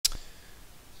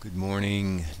Good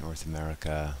morning, North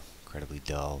America. Incredibly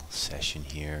dull session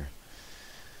here.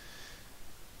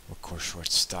 We're core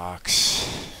short stocks.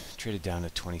 Traded down to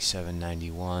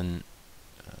 27.91.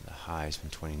 The high's been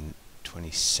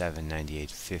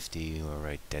 27.98.50. We're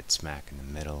right dead smack in the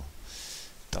middle.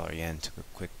 Dollar yen took a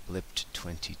quick blip to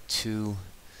 22.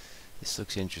 This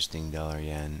looks interesting, dollar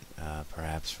yen.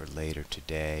 Perhaps for later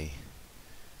today.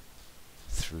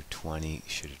 Through 20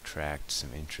 should attract some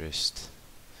interest.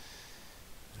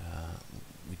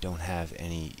 We don't have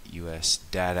any U.S.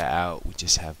 data out. We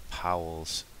just have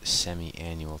Powell's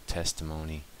semi-annual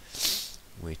testimony,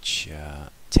 which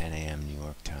 10 a.m. New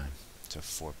York time, so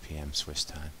 4 p.m. Swiss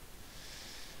time.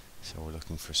 So we're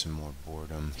looking for some more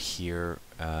boredom here.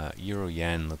 Euro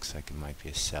yen looks like it might be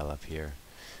a sell up here.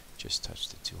 Just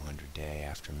touched the 200 day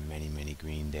after many, many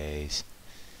green days.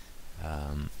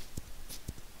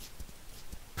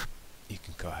 You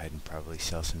can go ahead and probably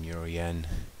sell some euro yen.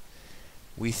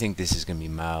 We think this is going to be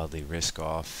mildly risk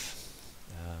off.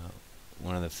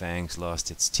 One of the fangs lost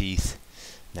its teeth.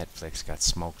 Netflix got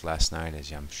smoked last night,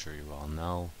 as I'm sure you all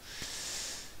know.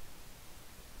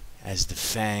 As the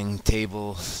fang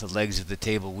table, the legs of the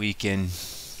table weaken,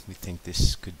 we think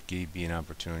this could be an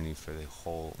opportunity for the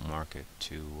whole market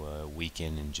to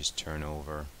weaken and just turn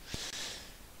over.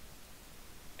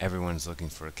 Everyone's looking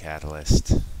for a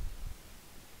catalyst.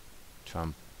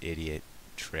 Trump, idiot,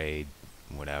 trade,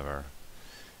 whatever.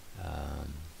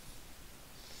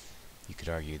 You could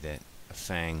argue that a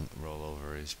FANG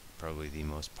rollover is probably the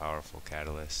most powerful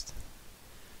catalyst,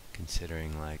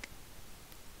 considering, like,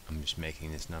 I'm just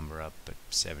making this number up, but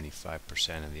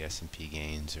 75% of the S&P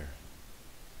gains are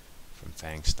from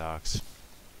FANG stocks,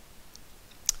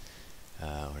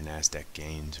 or NASDAQ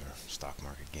gains, or stock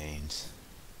market gains.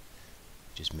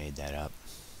 Just made that up,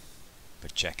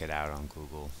 but check it out on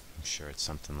Google. I'm sure it's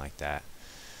something like that.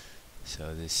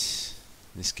 So this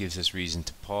gives us reason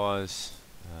to pause.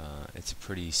 It's a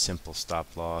pretty simple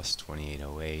stop loss,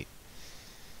 28.08.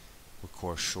 We're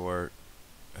core short.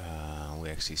 We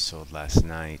actually sold last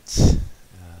night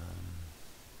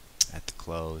at the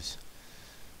close,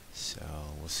 so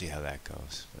we'll see how that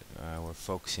goes. But we're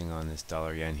focusing on this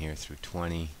dollar yen here through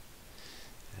 20,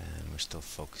 and we're still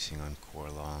focusing on core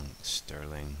long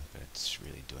sterling, but it's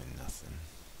really doing nothing.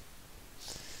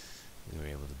 We were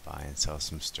able to buy and sell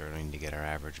some sterling to get our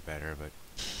average better, but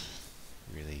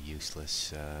really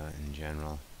useless in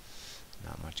general.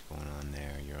 Not much going on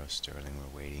there. Euro sterling,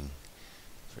 we're waiting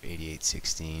for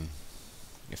 88.16.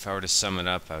 If I were to sum it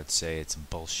up, I would say it's a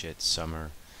bullshit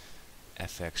summer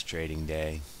FX trading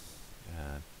day.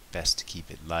 Best to keep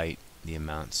it light, the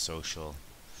amount social,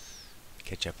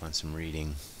 catch up on some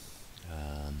reading,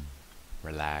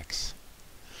 relax,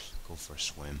 go for a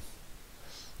swim.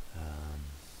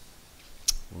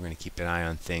 We're going to keep an eye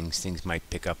on things. Things might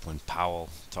pick up when Powell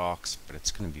talks, but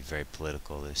it's going to be very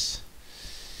political. These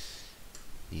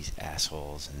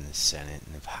assholes in the Senate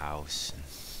and the House and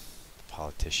the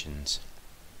politicians.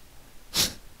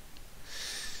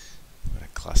 What a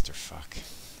clusterfuck.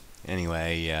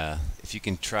 Anyway, if you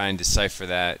can try and decipher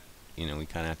that, we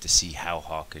kind of have to see how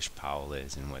hawkish Powell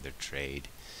is and whether trade,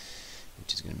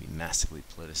 which is going to be massively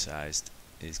politicized,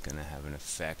 is going to have an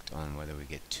effect on whether we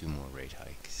get 2 more rate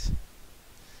hikes.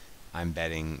 I'm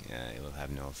betting it will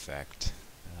have no effect,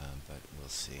 but we'll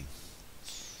see.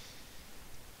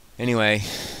 Anyway,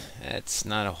 it's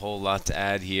not a whole lot to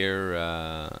add here.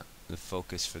 The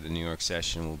focus for the New York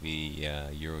session will be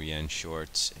euro yen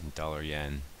shorts and dollar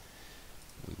yen.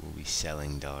 We will be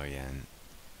selling dollar yen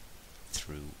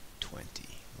through 112.20.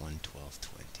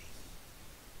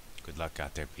 Good luck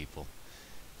out there, people.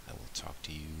 I will talk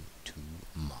to you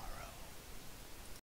tomorrow.